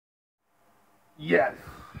Yes.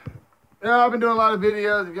 Yeah, I've been doing a lot of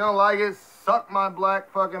videos. If you don't like it, suck my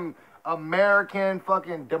black fucking American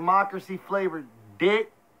fucking democracy flavored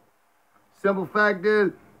dick. Simple fact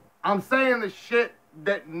is, I'm saying the shit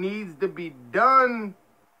that needs to be done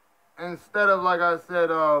instead of, like I said,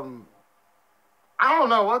 I don't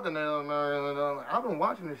know what the hell. I've been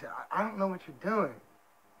watching this shit. I don't know what you're doing.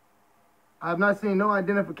 I've not seen no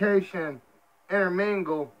identification,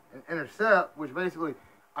 intermingle, and intercept, which basically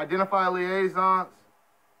identify liaisons,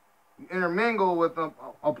 intermingle with them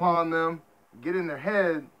upon them, get in their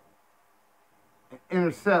head, and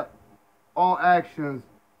intercept all actions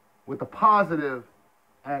with a positive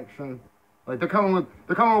action. Like they're coming with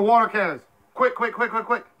water cannons. Quick. They're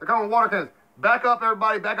coming with water cannons. Back up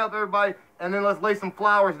everybody, and then let's lay some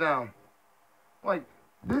flowers down. Like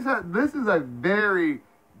this is a very,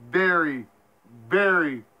 very,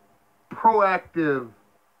 very proactive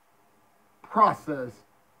process.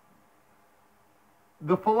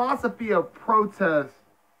 The philosophy of protest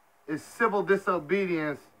is civil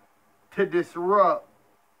disobedience to disrupt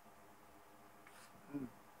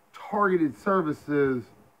targeted services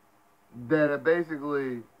that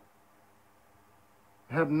basically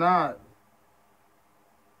have not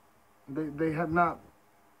they have not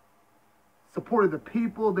supported the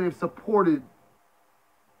people. They've supported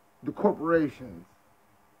the corporations,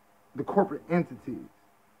 the corporate entities.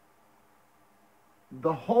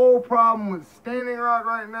 The whole problem with Standing Rock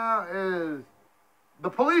right now is the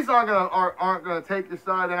police aren't gonna take your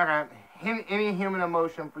side. They're not gonna have any human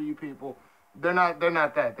emotion for you people. They're not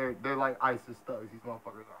that. They're like ISIS thugs. These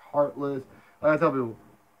motherfuckers are heartless. Like I tell people,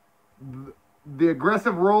 the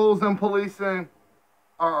aggressive roles in policing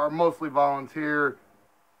are mostly volunteer.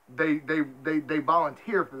 They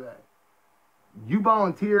volunteer for that. You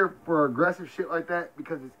volunteer for aggressive shit like that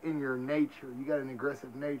because it's in your nature. You got an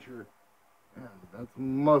aggressive nature. And that's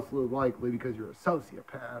mostly likely because you're a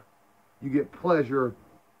sociopath. You get pleasure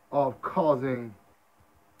of causing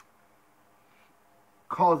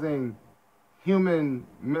human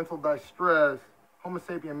mental distress, Homo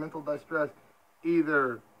sapien mental distress,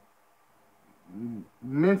 either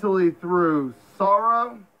mentally through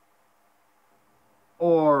sorrow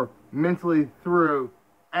or mentally through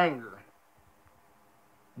anger.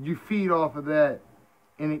 You feed off of that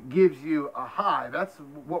and it gives you a high. That's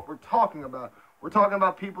what we're talking about. We're talking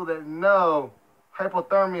about people that know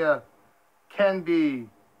hypothermia can be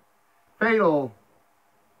fatal,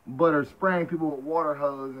 but are spraying people with water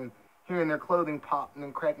hose and hearing their clothing pop and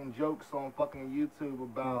then cracking jokes on fucking YouTube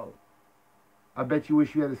about, I bet you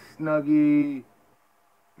wish you had a Snuggie,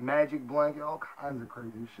 magic blanket, all kinds of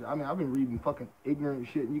crazy shit. I mean, I've been reading fucking ignorant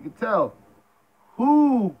shit, and you can tell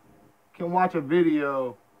who can watch a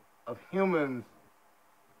video of humans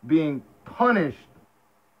being punished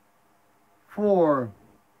for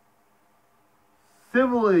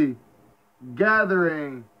civilly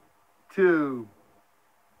gathering to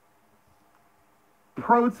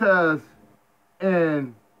protest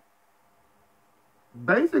and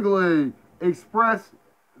basically express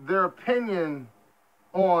their opinion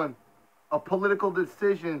on a political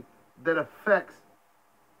decision that affects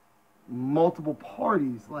multiple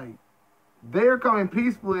parties. Like, they're coming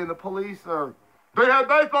peacefully and the police are, they had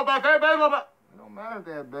baseball bats, they had baseball bats. It don't matter if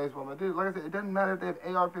they have baseball bats. Dude, like I said, it doesn't matter if they have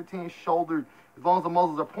AR-15 shouldered, as long as the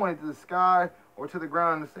muzzles are pointed to the sky or to the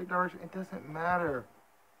ground in the same direction. It doesn't matter.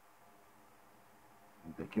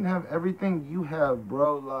 They can have everything you have,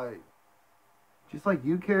 bro. Like, just like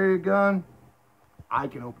you carry a gun, I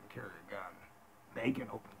can open carry a gun. They can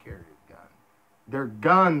open carry a gun. They're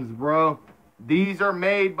guns, bro. These are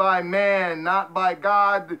made by man, not by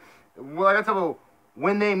God. Like I tell you,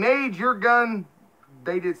 when they made your gun,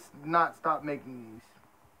 they did not stop making these.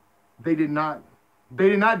 They did not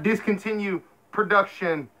discontinue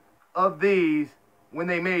production of these when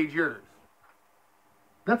they made yours.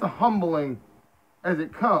 That's a humbling as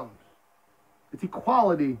it comes. It's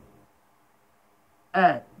equality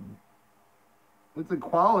at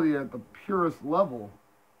the purest level.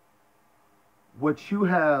 What you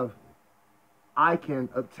have, I can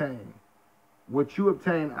obtain. What you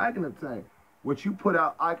obtain, I can obtain. What you put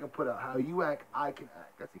out, I can put out. How you act, I can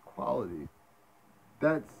act. That's equality.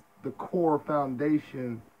 That's the core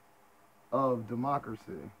foundation of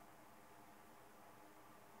democracy.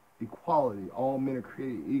 Equality. All men are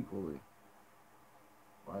created equally.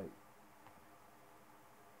 Like,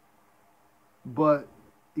 but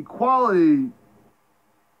equality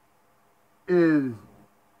is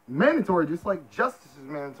mandatory, just like justice is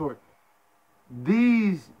mandatory.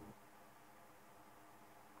 These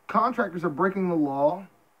contractors are breaking the law.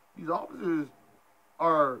 These officers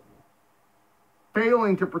are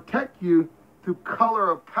failing to protect you through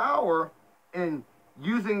color of power and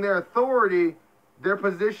using their authority, their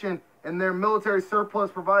position, and their military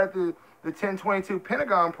surplus provided through the 1022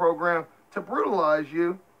 Pentagon program to brutalize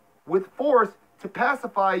you with force to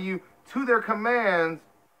pacify you to their commands.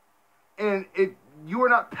 And if you are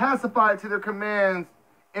not pacified to their commands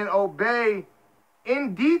and obey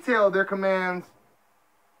in detail their commands,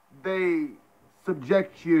 they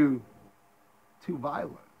subject you to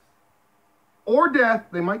violence or death.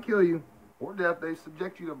 They might kill you, or death. They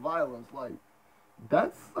subject you to violence. Like,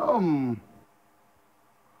 that's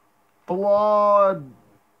flawed,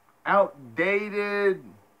 outdated,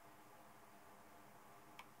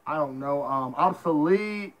 I don't know,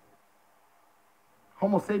 obsolete,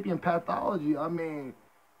 Homo sapien pathology. I mean,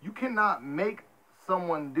 you cannot make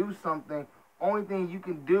someone do something. Only thing you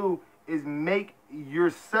can do is make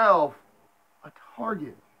yourself a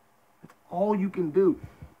target. That's all you can do.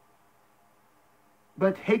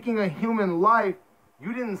 But taking a human life,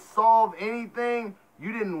 you didn't solve anything.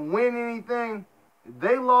 You didn't win anything.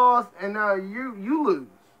 They lost, and now you lose.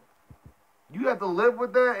 You have to live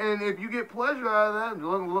with that, and if you get pleasure out of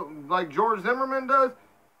that, like George Zimmerman does,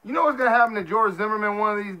 you know what's gonna happen to George Zimmerman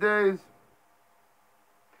one of these days?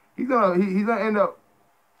 He's gonna end up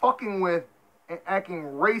fucking with and acting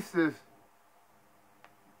racist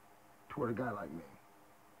toward a guy like me.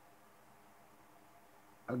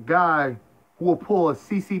 A guy who will pull a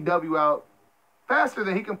CCW out faster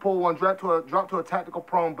than he can pull one, drop to a tactical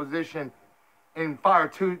prone position, and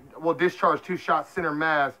discharge 2 shots center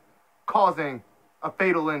mass, causing a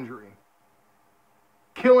fatal injury.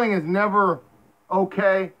 Killing is never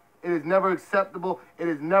okay. It is never acceptable. It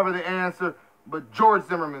is never the answer. But George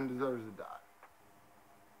Zimmerman deserves to die.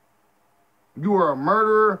 You are a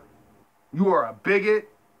murderer. You are a bigot.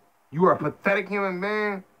 You are a pathetic human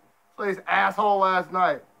being. So this asshole last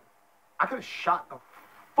night, I could have shot the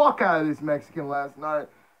fuck out of this Mexican last night.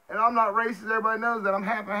 And I'm not racist. Everybody knows that. I'm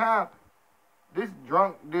half and half. This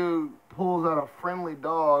drunk dude pulls out a friendly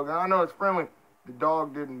dog. And I know it's friendly. The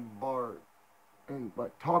dog didn't bark. And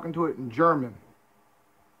like talking to it in German.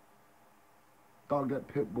 Dog, that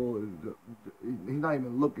pit bull is he's not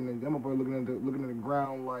even looking at them. Looking at the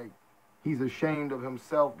ground like he's ashamed of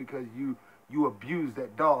himself because you abused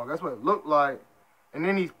that dog. That's what it looked like. And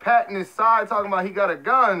then he's patting his side, talking about he got a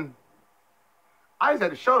gun. I just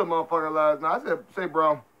had to show the motherfucker last night. I said, say,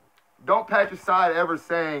 bro, don't pat your side ever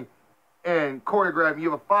saying and choreographing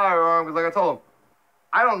you have a firearm. Because like I told him,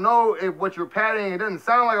 I don't know if what you're patting, it doesn't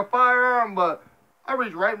sound like a firearm, but I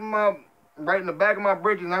reached right in the back of my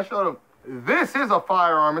britches and I showed him, this is a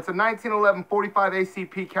firearm. It's a 1911 45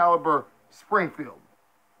 ACP caliber Springfield.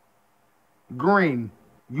 Green.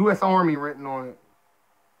 U.S. Army written on it.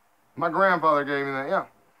 My grandfather gave me that, yeah.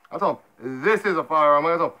 I told him, this is a firearm.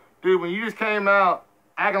 I told him, dude, when you just came out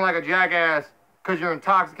acting like a jackass because you're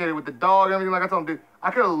intoxicated with the dog and everything, like I told him, dude,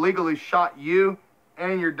 I could have legally shot you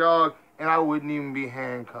and your dog and I wouldn't even be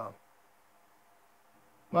handcuffed.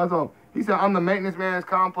 I told him, he said, I'm the maintenance man of this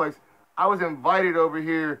complex. I was invited over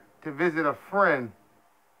here to visit a friend.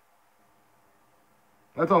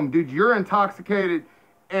 I told him, dude, you're intoxicated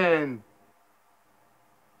and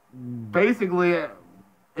basically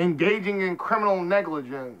engaging in criminal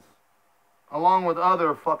negligence along with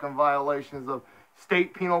other fucking violations of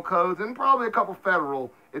state penal codes and probably a couple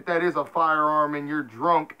federal if that is a firearm and you're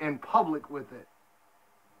drunk in public with it.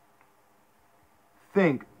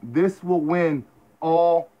 Think this will win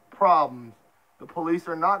all problems. The police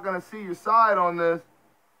are not going to see your side on this.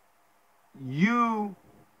 You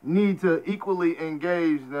need to equally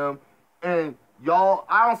engage them. And y'all,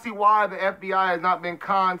 I don't see why the FBI has not been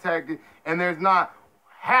contacted and there's not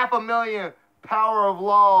 500,000 power of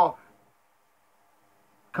law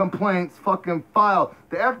complaints fucking filed.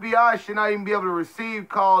 The FBI should not even be able to receive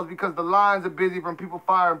calls because the lines are busy from people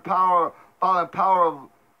filing color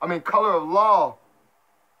of law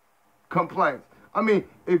complaints. I mean,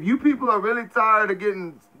 if you people are really tired of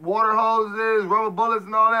getting water hoses, rubber bullets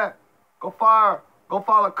and all that, go file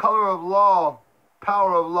a color of law,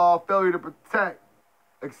 power of law, failure to protect,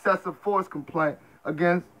 excessive force complaint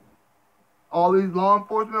against all these law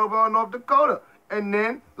enforcement over in North Dakota. And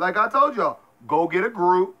then, like I told y'all, go get a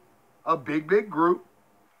group, a big group,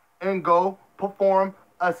 and go perform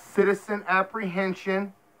a citizen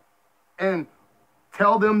apprehension and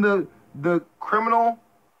tell them the criminal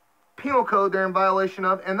penal code they're in violation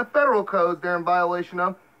of and the federal codes they're in violation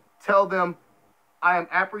of. Tell them, I am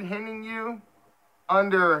apprehending you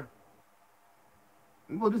under,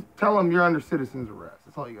 well, just tell them you're under citizen's arrest.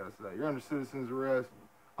 That's all you gotta say. You're under citizen's arrest.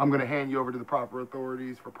 I'm gonna hand you over to the proper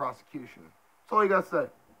authorities for prosecution. That's all you gotta say.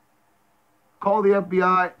 Call the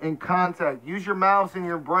FBI and contact. Use your mouths and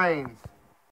your brains.